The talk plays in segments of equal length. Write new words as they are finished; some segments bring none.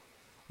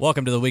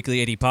Welcome to the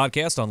Weekly 80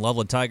 podcast on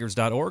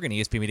LovelandTigers.org and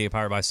ESP Media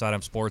powered by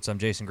Sidearm Sports. I'm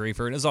Jason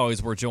Grefer, and as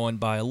always, we're joined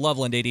by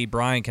Loveland 80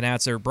 Brian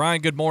Conatser.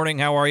 Brian, good morning.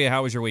 How are you?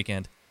 How was your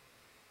weekend?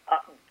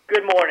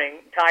 Good morning,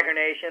 Tiger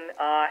Nation.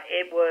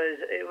 It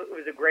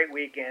was a great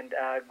weekend.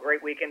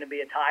 Great weekend to be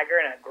a Tiger,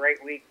 and a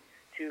great week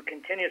to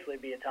continuously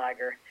be a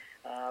Tiger.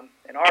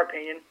 In our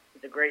opinion,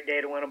 it's a great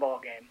day to win a ball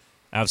game.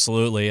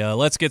 Absolutely.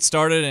 Let's get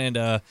started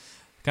and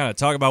kind of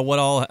talk about what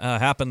all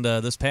happened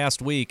this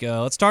past week.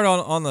 Let's start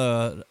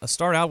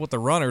start out with the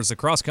runners. The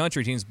cross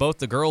country teams, both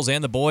the girls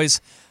and the boys,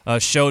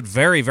 showed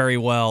very, very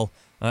well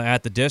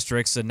at the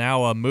districts. And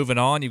now moving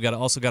on, you've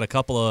also got a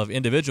couple of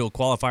individual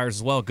qualifiers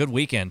as well. Good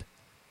weekend.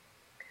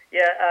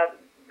 Yeah,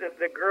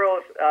 the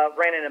girls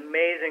ran an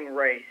amazing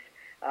race.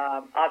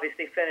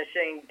 Obviously,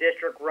 finishing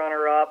district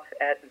runner-up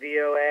at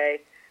VOA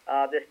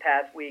this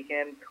past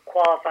weekend,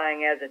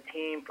 qualifying as a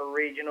team for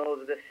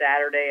regionals this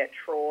Saturday at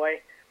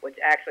Troy, which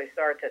actually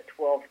starts at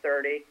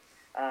 12:30.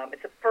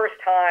 It's the first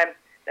time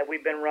that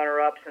we've been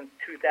runner-up since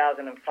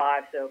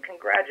 2005, so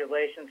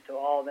congratulations to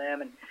all of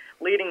them. And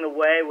leading the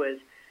way was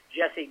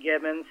Jessie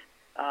Gibbons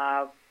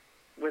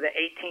with an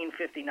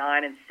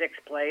 18:59 in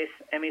sixth place.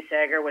 Emmy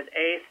Sager was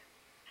eighth,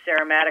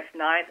 Sarah Maddox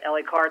ninth,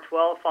 Ellie Carr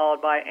 12th,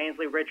 followed by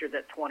Ainsley Richards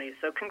at 20th.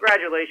 So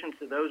congratulations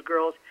to those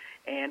girls,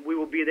 and we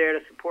will be there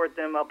to support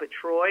them up at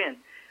Troy. And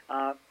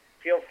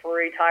feel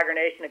free, Tiger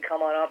Nation, to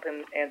come on up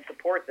and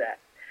support that.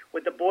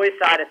 With the boys'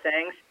 side of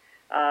things,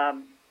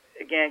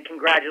 again,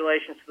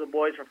 congratulations to the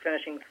boys for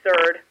finishing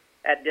third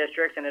at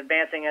districts and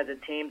advancing as a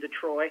team to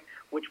Troy,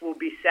 which will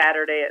be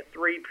Saturday at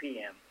 3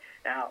 p.m.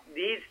 Now,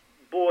 these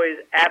boys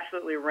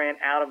absolutely ran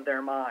out of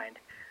their mind.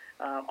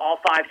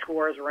 All five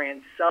scorers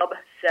ran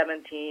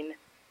sub-17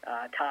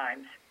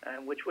 times,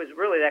 which was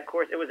really that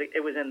course. It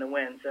was in the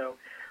wind. So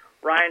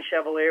Ryan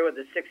Chevalier with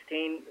the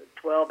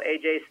 16-12,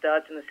 A.J.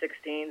 Stutz in the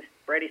 16s,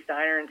 Brady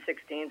Steiner in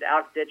 16s,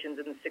 Alex Ditchens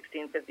in the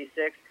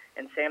 16:56,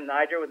 and Sam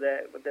Niger with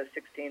the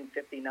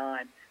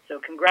 16:59. So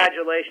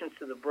congratulations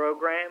to the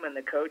program and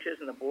the coaches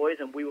and the boys,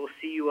 and we will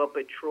see you up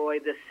at Troy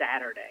this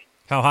Saturday.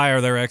 How high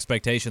are their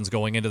expectations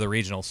going into the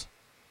regionals?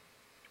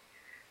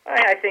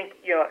 I think,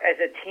 as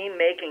a team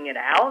making it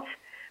out,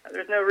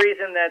 there's no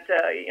reason that,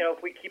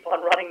 if we keep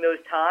on running those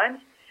times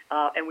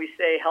and we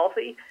stay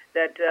healthy,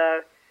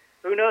 that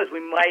who knows, we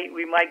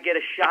might get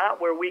a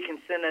shot where we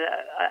can send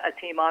a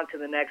team on to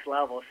the next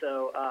level.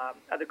 So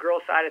the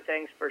girls' side of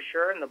things for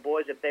sure, and the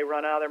boys, if they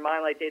run out of their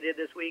mind like they did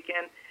this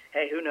weekend,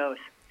 hey, who knows?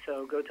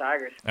 So go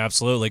Tigers.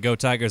 Absolutely. Go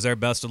Tigers there.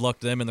 Best of luck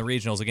to them in the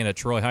regionals again at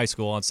Troy High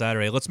School on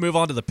Saturday. Let's move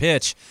on to the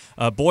pitch.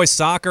 Boys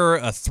soccer,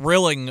 a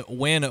thrilling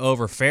win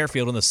over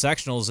Fairfield in the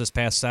sectionals this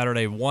past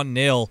Saturday,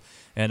 1-0.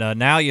 And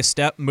now you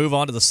move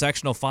on to the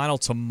sectional final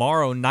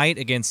tomorrow night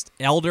against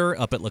Elder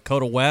up at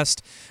Lakota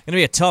West. Going to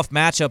be a tough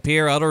matchup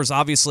here. Elder's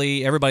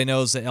obviously, everybody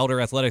knows that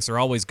Elder athletics are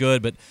always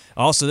good, but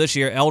also this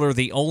year, Elder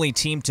the only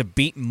team to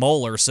beat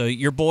Moeller. So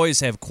your boys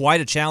have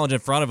quite a challenge in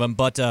front of them,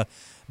 but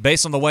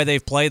based on the way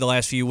they've played the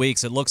last few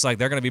weeks, it looks like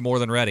they're going to be more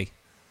than ready.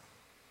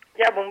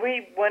 Yeah, when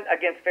we went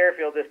against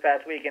Fairfield this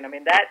past weekend,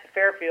 that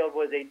Fairfield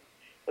was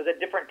a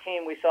different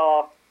team we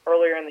saw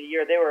earlier in the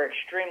year. They were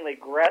extremely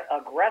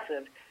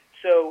aggressive,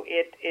 so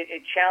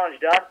it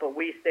challenged us, but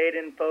we stayed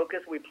in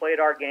focus. We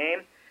played our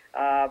game.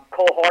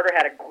 Cole Harder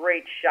had a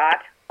great shot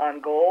on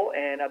goal,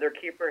 and their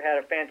keeper had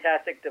a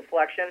fantastic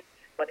deflection,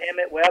 but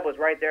Emmett Webb was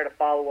right there to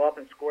follow up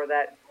and score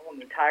that goal,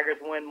 and the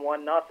Tigers win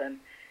 1-0.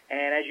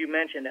 And as you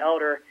mentioned,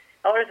 Elder's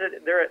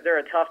they're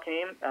a tough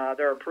team.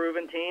 They're a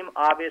proven team.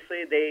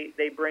 Obviously,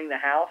 they bring the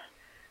house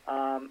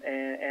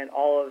and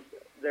all of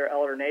their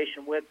Elder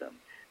Nation with them.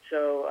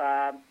 So,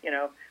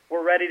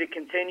 we're ready to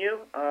continue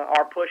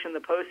our push in the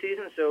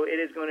postseason. So it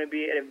is going to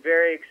be a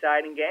very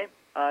exciting game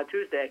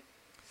Tuesday.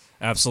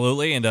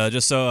 Absolutely, and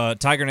just so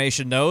Tiger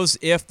Nation knows,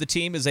 if the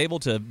team is able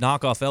to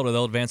knock off Elder,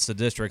 they'll advance to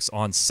districts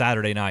on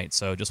Saturday night.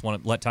 So just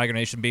want to let Tiger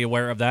Nation be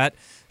aware of that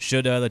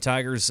should the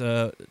Tigers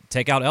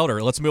take out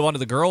Elder. Let's move on to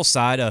the girls'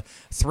 side. A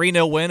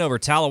 3-0 win over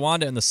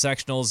Talawanda in the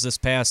sectionals this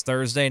past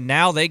Thursday.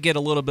 Now they get a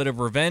little bit of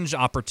revenge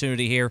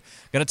opportunity here.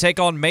 Going to take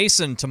on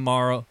Mason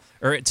tonight,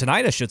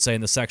 I should say,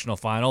 in the sectional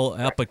final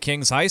up at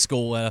Kings High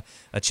School. A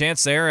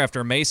chance there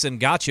after Mason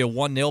got you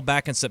 1-0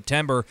 back in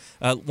September.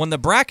 When the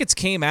brackets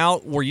came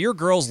out, were your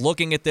girls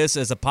looking at this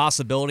as a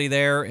possibility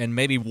there and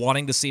maybe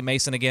wanting to see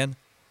Mason again?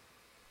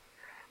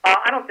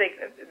 I don't think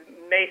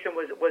Mason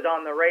was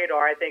on the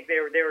radar. I think they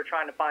were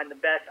trying to find the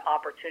best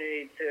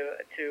opportunity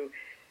to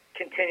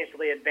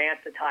continuously advance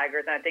the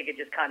Tigers, and I think it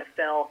just kind of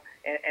fell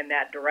in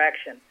that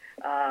direction.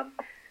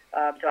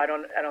 So I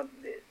don't,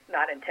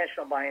 not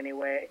intentional by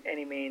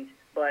any means,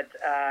 but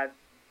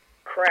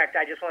correct.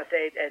 I just want to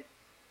say at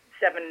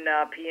 7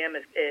 p.m.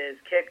 is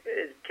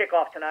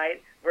kickoff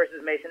tonight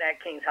versus Mason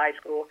at Kings High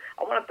School.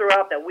 I want to throw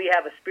out that we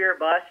have a spirit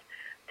bus,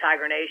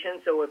 Tiger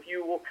Nation. So if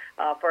you,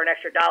 for an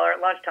extra $1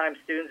 at lunchtime,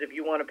 students, if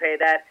you want to pay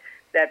that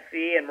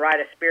fee and ride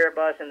a spirit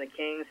bus in the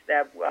Kings,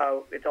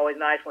 it's always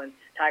nice when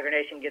Tiger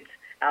Nation gets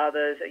out of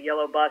those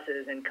yellow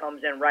buses and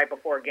comes in right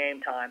before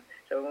game time.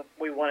 So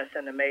we want to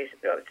send a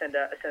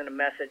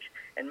message.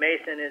 And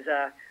Mason is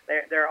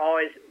they're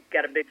always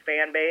got a big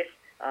fan base,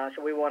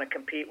 so we want to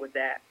compete with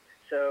that.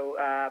 So,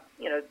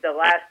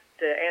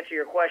 to answer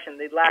your question,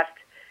 the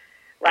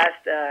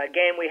last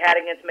game we had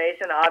against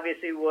Mason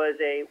obviously was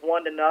a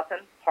 1-0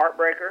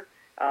 heartbreaker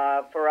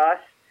for us,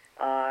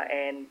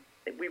 and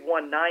we've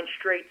won 9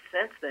 straight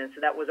since then.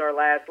 So that was our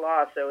last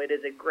loss. So it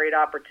is a great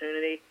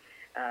opportunity.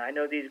 I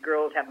know these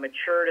girls have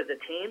matured as a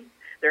team.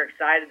 They're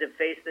excited to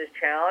face this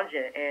challenge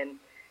and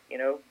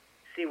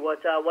see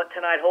what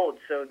tonight holds.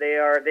 So they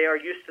are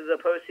used to the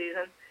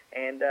postseason,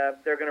 and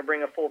they're going to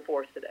bring a full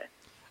force today.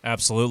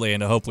 Absolutely,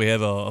 and I hope we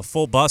have a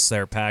full bus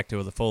there packed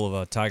with full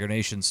of Tiger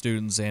Nation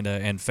students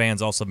and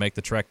fans also make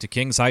the trek to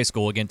Kings High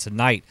School again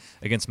tonight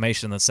against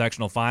Mason in the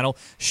sectional final.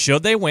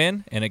 Should they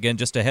win, and again,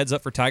 just a heads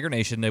up for Tiger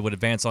Nation, they would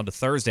advance on to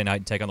Thursday night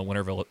and take on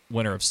the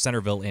winner of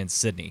Centerville and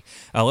Sydney.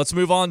 Let's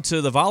move on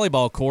to the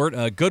volleyball court.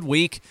 A good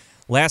week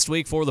last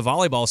week for the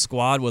volleyball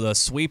squad with a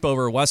sweep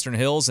over Western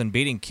Hills and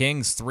beating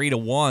Kings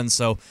 3-1.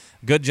 So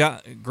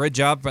great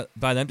job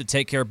by them to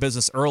take care of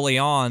business early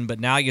on. But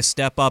now you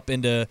step up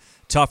into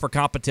tougher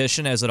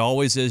competition, as it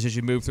always is as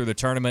you move through the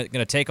tournament. Going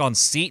to take on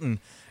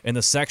Seton in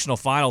the sectional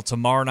final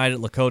tomorrow night at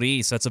Lakota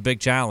East. That's a big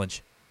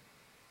challenge.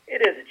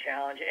 It is a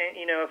challenge. And,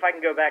 if I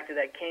can go back to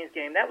that Kings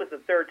game, that was the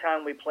third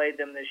time we played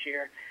them this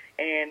year.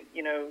 And,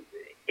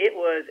 it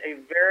was a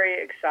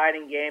very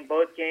exciting game.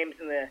 Both games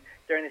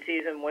during the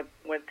season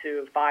went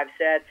to 5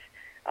 sets.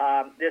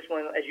 This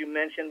one, as you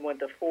mentioned, went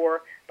to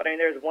 4. But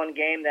there was one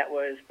game that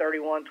was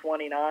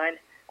 31-29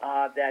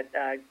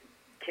 that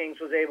Kings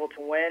was able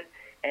to win.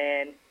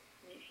 And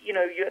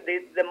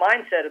the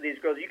mindset of these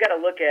girls, you got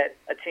to look at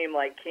a team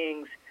like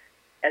Kings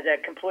as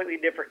a completely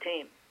different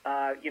team.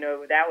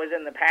 That was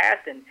in the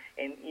past, and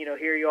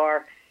here you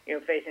are,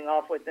 facing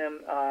off with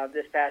them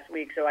this past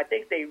week. So I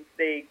think they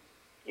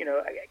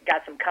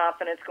got some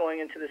confidence going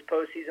into this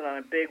postseason on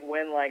a big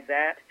win like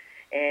that.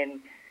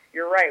 And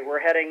you're right, we're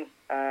heading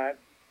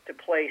to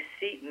play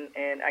Seton,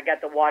 and I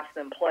got to watch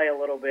them play a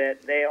little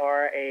bit. They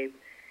are a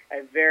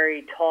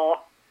very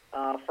tall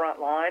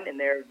front line, and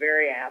they're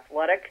very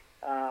athletic.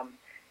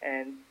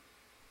 And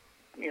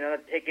not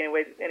taking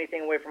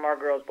anything away from our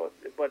girls,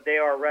 but they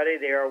are ready.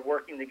 They are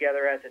working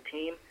together as a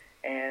team,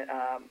 and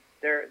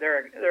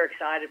they're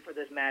excited for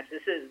this match.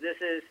 This is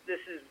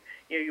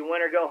you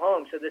win or go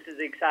home. So this is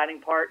the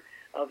exciting part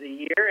of the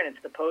year, and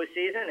it's the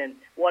postseason, and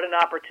what an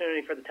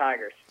opportunity for the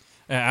Tigers.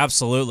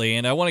 Absolutely,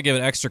 and I want to give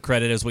it extra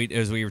credit as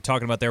we were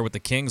talking about there with the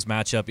Kings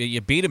matchup.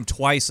 You beat them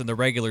twice in the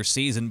regular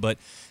season, but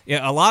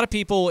a lot of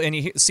people, and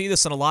you see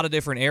this in a lot of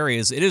different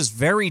areas, it is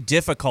very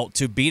difficult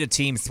to beat a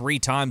team 3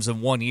 times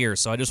in 1 year.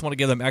 So I just want to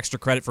give them extra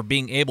credit for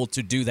being able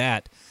to do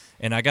that,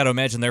 and I got to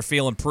imagine they're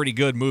feeling pretty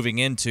good moving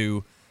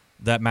into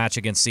that match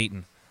against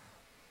Seton.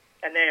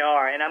 And they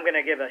are, and I'm going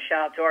to give a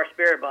shout out to our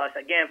Spirit Bus.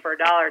 Again, for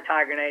 $1,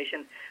 Tiger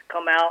Nation,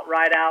 come out,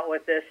 ride out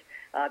with us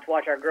to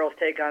watch our girls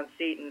take on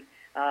Seton.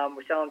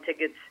 We're selling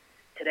tickets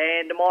today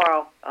and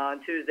tomorrow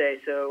on Tuesday,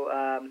 so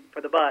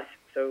for the bus.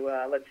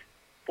 So let's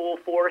full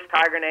force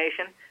Tiger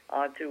Nation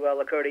onto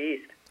Lakota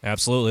East.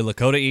 Absolutely.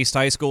 Lakota East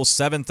High School,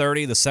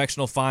 7:30, the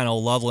sectional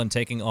final, Loveland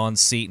taking on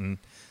Seton.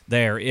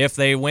 There. If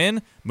they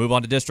win, move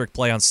on to district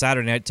play on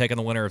Saturday night, taking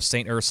the winner of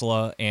St.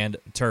 Ursula and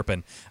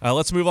Turpin.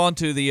 Let's move on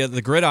to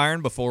the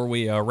gridiron before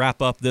we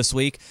wrap up this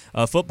week.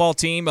 Football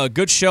team, a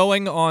good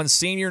showing on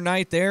senior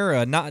night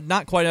there.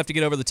 Not quite enough to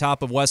get over the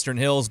top of Western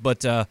Hills,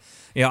 but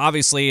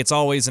obviously it's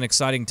always an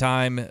exciting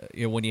time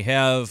when you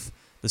have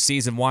the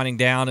season winding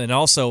down. And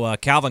also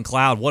Calvin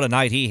Cloud, what a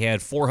night he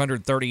had,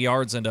 430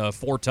 yards and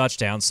 4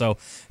 touchdowns. So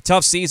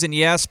tough season,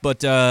 yes,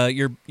 but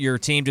your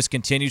team just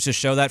continues to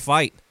show that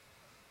fight.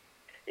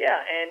 Yeah,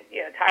 and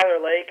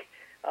Tyler Lake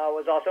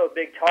was also a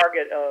big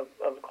target of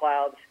the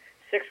Clouds.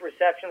 6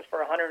 receptions for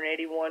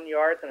 181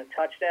 yards and a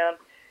touchdown.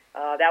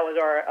 That was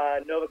our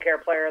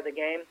NovaCare player of the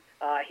game.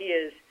 He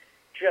is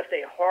just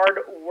a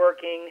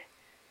hard-working,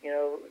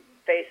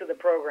 face of the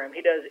program.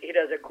 He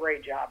does a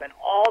great job, and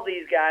all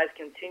these guys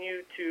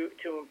continue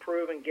to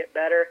improve and get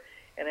better.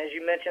 And as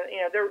you mentioned,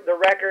 the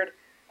record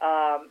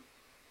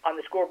on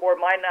the scoreboard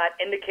might not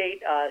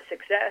indicate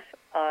success,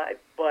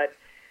 but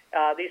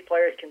these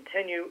players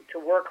continue to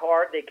work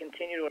hard. They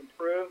continue to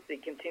improve. They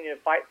continue to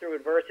fight through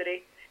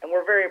adversity, and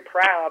we're very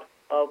proud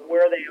of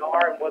where they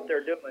are and what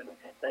they're doing.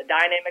 The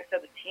dynamics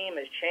of the team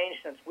has changed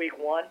since week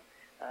 1.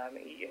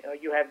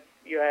 You have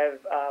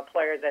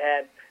players that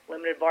had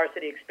limited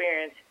varsity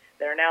experience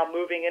that are now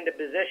moving into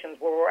positions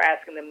where we're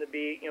asking them to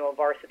be a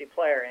varsity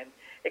player, and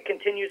it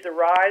continues to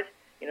rise.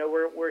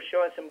 We're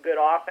showing some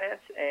good offense,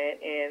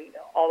 and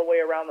all the way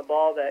around the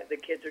ball that the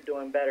kids are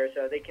doing better.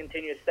 So they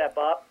continue to step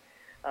up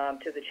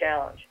to the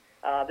challenge.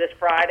 This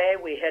Friday,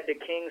 we head to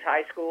Kings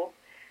High School.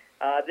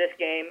 This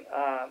game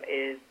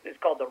is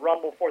called the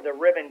Rumble for the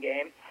Ribbon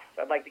game.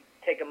 So I'd like to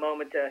take a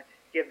moment to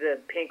give the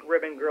Pink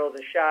Ribbon Girls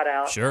a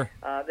shout-out. Sure.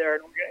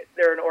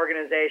 They're an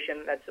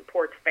organization that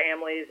supports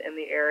families in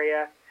the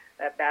area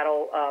that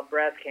battle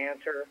breast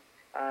cancer.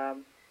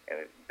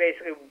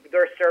 Basically,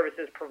 their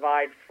services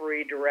provide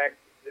free direct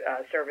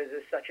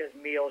services such as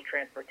meals,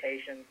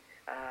 transportation,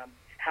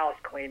 house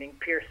cleaning,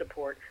 peer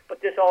support.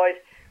 But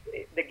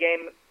the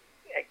game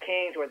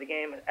Kings or the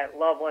game at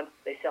Loveland.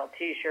 They sell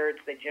T-shirts.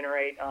 They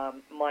generate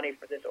money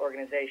for this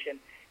organization,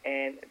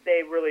 and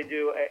they really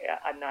do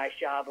a nice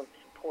job of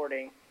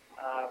supporting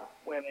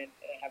women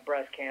that have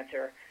breast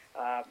cancer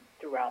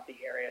throughout the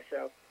area.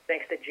 So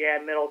thanks to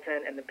Jan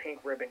Middleton and the Pink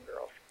Ribbon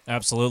Girls.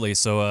 Absolutely.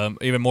 So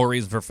even more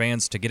reason for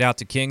fans to get out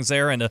to Kings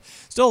there, and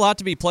still a lot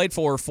to be played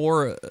for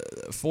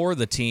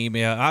the team.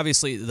 Yeah,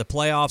 obviously the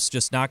playoffs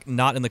just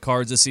not in the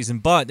cards this season,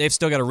 but they've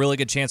still got a really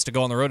good chance to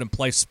go on the road and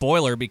play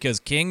spoiler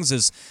because Kings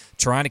is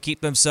trying to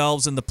keep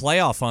themselves in the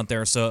playoff hunt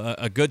there. So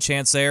a good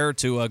chance there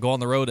to go on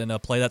the road and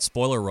play that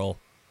spoiler role.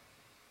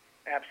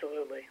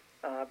 Absolutely.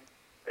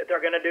 If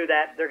they're going to do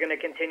that, they're going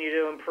to continue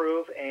to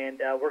improve, and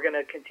we're going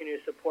to continue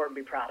to support and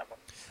be proud of them.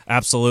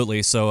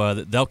 Absolutely. So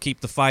they'll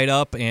keep the fight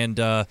up, and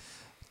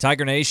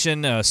Tiger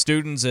Nation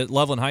students at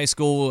Loveland High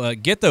School,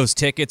 get those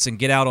tickets and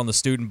get out on the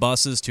student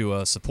buses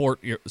to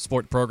support your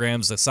sport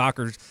programs, the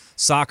soccer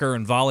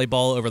and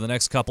volleyball over the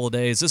next couple of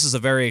days. This is a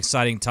very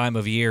exciting time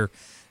of year,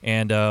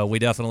 and we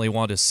definitely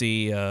want to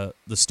see the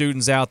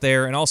students out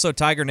there, and also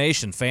Tiger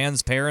Nation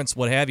fans, parents,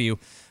 what have you.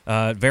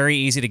 Very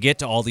easy to get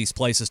to all these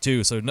places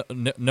too, so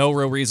no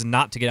real reason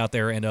not to get out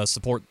there and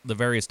support the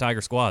various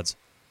Tiger squads.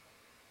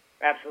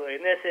 Absolutely,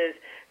 and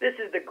this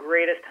is the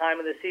greatest time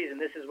of the season.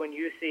 This is when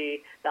you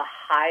see the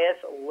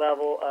highest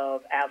level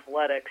of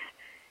athletics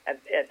at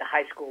the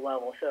high school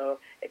level. So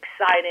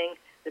exciting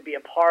to be a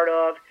part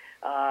of.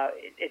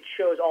 It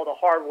shows all the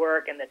hard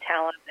work and the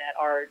talent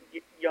that our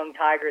young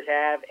Tigers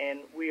have, and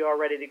we are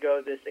ready to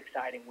go this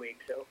exciting week.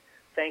 So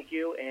thank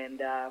you,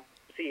 and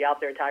see you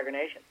out there, Tiger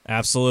Nation.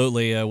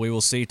 Absolutely. We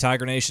will see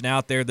Tiger Nation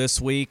out there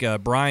this week.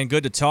 Brian,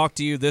 good to talk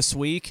to you this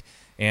week,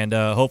 and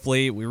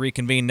hopefully we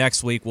reconvene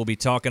next week. We'll be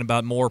talking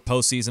about more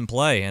postseason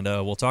play, and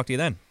we'll talk to you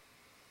then.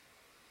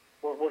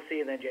 We'll see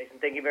you then, Jason.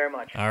 Thank you very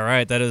much. All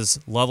right. That is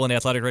Loveland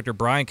Athletic Director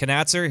Brian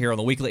Conatser here on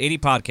the Weekly 80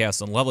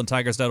 podcast on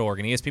LovelandTigers.org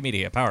and ESP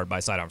Media, powered by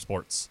Sidearm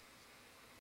Sports.